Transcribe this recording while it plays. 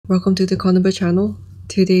welcome to the Conable channel.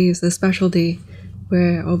 Today is a special day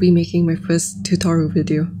where I'll be making my first tutorial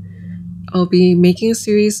video. I'll be making a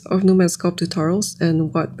series of Nomad Sculpt tutorials,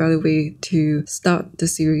 and what better way to start the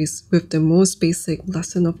series with the most basic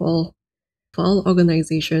lesson of all, file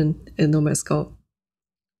organization in Nomad Sculpt.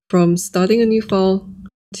 From starting a new file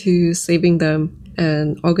to saving them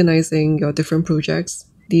and organizing your different projects,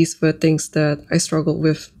 these were things that I struggled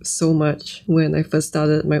with so much when I first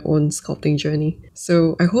started my own sculpting journey.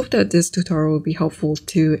 So I hope that this tutorial will be helpful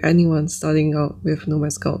to anyone starting out with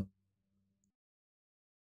Nomad Sculpt.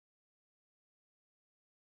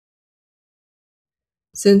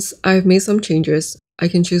 Since I've made some changes, I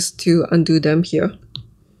can choose to undo them here.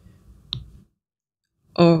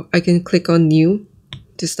 Or I can click on New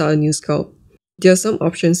to start a new sculpt. There are some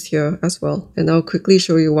options here as well, and I'll quickly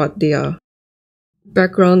show you what they are.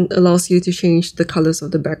 Background allows you to change the colors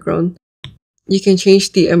of the background. You can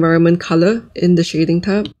change the environment color in the shading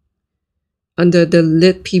tab under the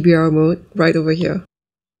lit PBR mode right over here.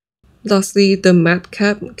 Lastly, the matte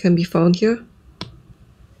cap can be found here.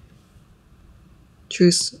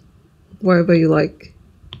 Choose whatever you like.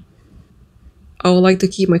 I would like to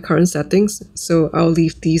keep my current settings, so I'll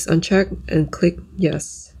leave these unchecked and click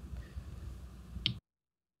yes.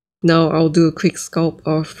 Now I'll do a quick sculpt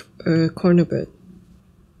of a corner bird.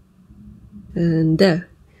 And there.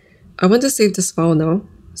 I want to save this file now,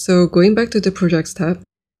 so going back to the Projects tab,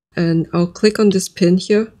 and I'll click on this pin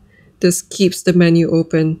here. This keeps the menu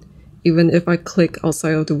open even if I click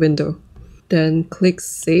outside of the window. Then click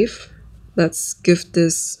Save. Let's give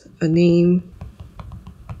this a name.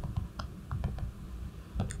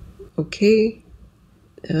 Okay,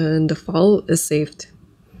 and the file is saved.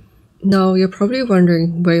 Now you're probably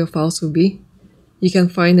wondering where your files will be. You can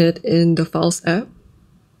find it in the Files app,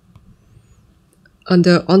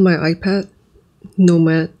 under On My iPad,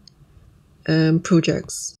 Nomad, and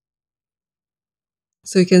Projects.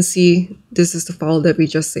 So you can see this is the file that we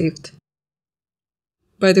just saved.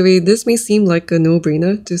 By the way, this may seem like a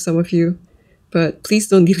no-brainer to some of you, but please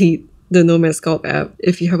don't delete the Nomad Sculpt app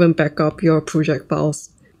if you haven't backed up your project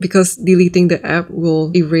files, because deleting the app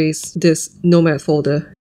will erase this Nomad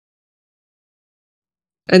folder.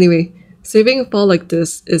 Anyway, saving a file like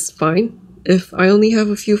this is fine if I only have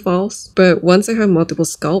a few files, but once I have multiple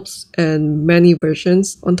sculpts and many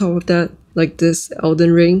versions on top of that, like this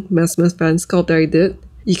Elden Ring Mesmer fan sculpt that I did,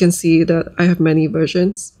 you can see that I have many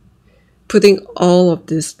versions. Putting all of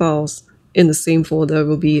these files in the same folder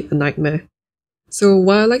will be a nightmare. So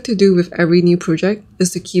what I like to do with every new project is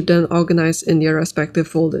to keep them organized in their respective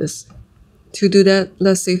folders. To do that,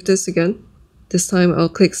 let's save this again. This time I'll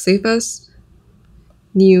click Save As,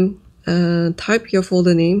 New, and type your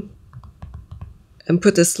folder name, and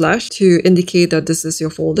put a slash to indicate that this is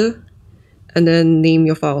your folder, and then name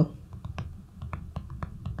your file.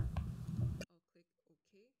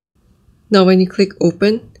 Now when you click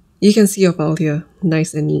Open, you can see your file here,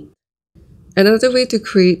 nice and neat. Another way to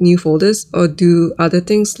create new folders or do other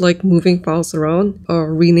things like moving files around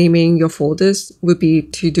or renaming your folders would be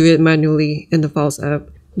to do it manually in the Files app.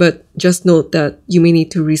 But just note that you may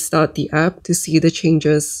need to restart the app to see the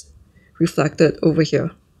changes reflected over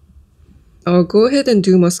here. I'll go ahead and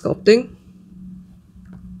do more sculpting.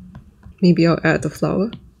 Maybe I'll add the flower.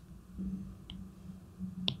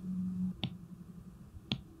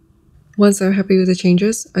 Once I'm happy with the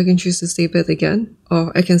changes, I can choose to save it again,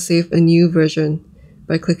 or I can save a new version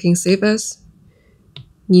by clicking Save As,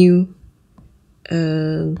 New,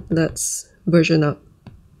 and let's version up.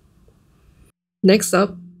 Next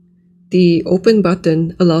up, the Open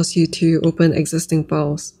button allows you to open existing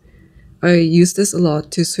files. I use this a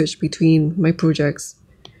lot to switch between my projects.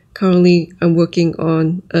 Currently, I'm working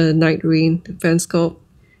on a Night Rain fan sculpt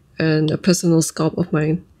and a personal sculpt of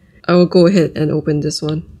mine. I will go ahead and open this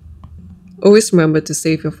one. Always remember to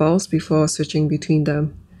save your files before switching between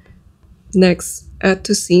them. Next, Add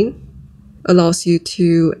to Scene allows you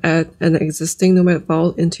to add an existing Nomad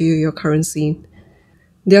file into your current scene.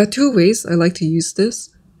 There are two ways I like to use this.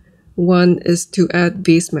 One is to add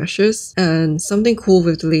base meshes, and something cool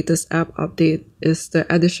with the latest app update is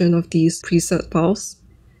the addition of these preset files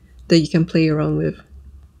that you can play around with.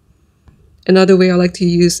 Another way I like to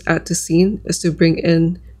use Add to Scene is to bring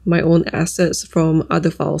in my own assets from other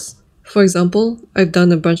files. For example, I've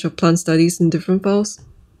done a bunch of plant studies in different files,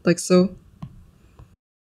 like so,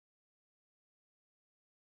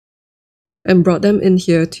 and brought them in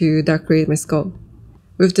here to decorate my sculpt.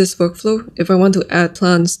 With this workflow, if I want to add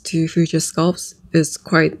plants to future sculpts, it's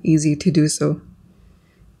quite easy to do so.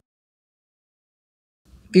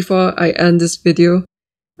 Before I end this video,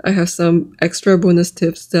 I have some extra bonus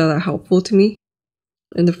tips that are helpful to me.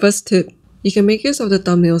 And the first tip You can make use of the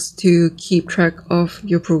thumbnails to keep track of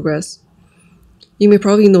your progress. You may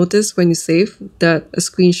probably notice when you save that a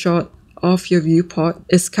screenshot of your viewport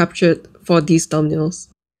is captured for these thumbnails.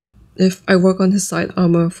 If I work on his side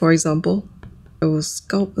armor, for example, I will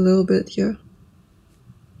sculpt a little bit here.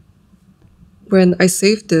 When I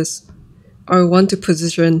save this, I want to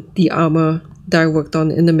position the armor that I worked on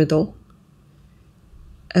in the middle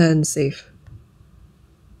and save.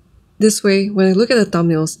 This way, when I look at the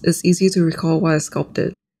thumbnails, it's easy to recall what I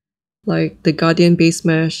sculpted, like the Guardian base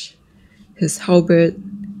mesh, his halberd,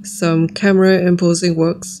 some camera and posing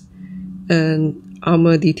works, and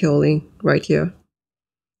armor detailing right here.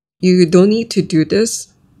 You don't need to do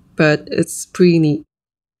this, but it's pretty neat.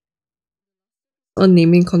 On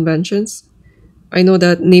naming conventions, I know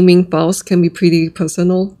that naming files can be pretty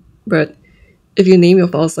personal, but if you name your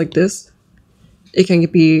files like this, it can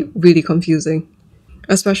be really confusing,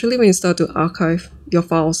 especially when you start to archive your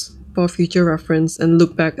files for future reference and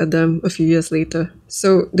look back at them a few years later.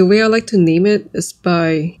 So the way I like to name it is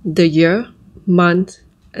by the year, month,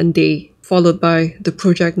 and day, followed by the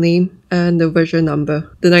project name and the version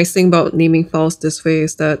number. The nice thing about naming files this way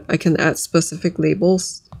is that I can add specific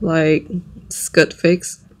labels like skirt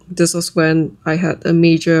fix. This was when I had a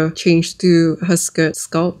major change to her skirt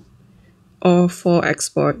sculpt, or for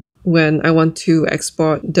export, when I want to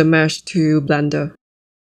export the mesh to Blender.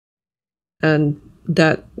 And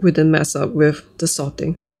that wouldn't mess up with the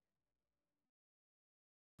sorting.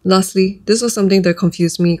 Lastly, this was something that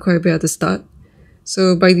confused me quite a bit at the start.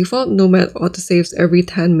 So by default, Nomad autosaves every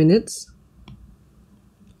 10 minutes.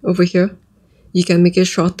 Over here, you can make it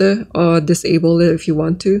shorter or disable it if you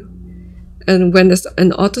want to. And when there's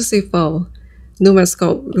an autosave file, Nomad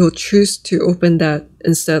Sculpt will choose to open that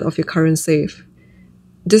instead of your current save.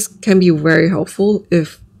 This can be very helpful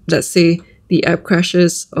if, let's say, the app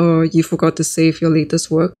crashes or you forgot to save your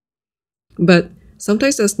latest work. But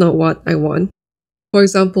sometimes that's not what I want. For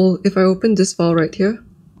example, if I open this file right here,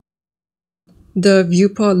 the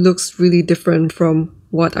viewport looks really different from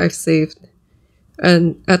what I've saved.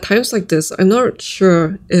 And at times like this, I'm not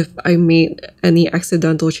sure if I made any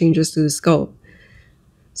accidental changes to the sculpt.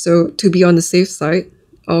 So to be on the safe side,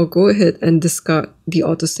 I'll go ahead and discard the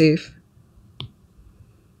autosave.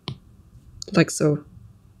 Like so.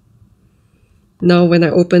 Now when I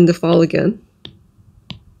open the file again,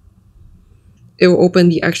 it will open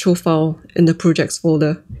the actual file in the projects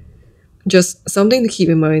folder. Just something to keep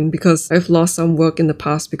in mind because I've lost some work in the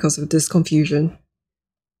past because of this confusion.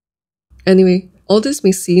 Anyway, all this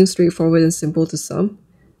may seem straightforward and simple to some,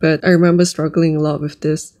 but I remember struggling a lot with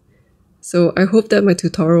this. So I hope that my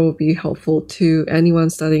tutorial will be helpful to anyone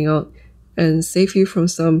starting out and save you from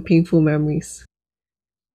some painful memories.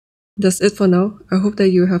 That's it for now. I hope that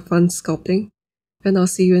you have fun sculpting, and I'll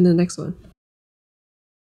see you in the next one.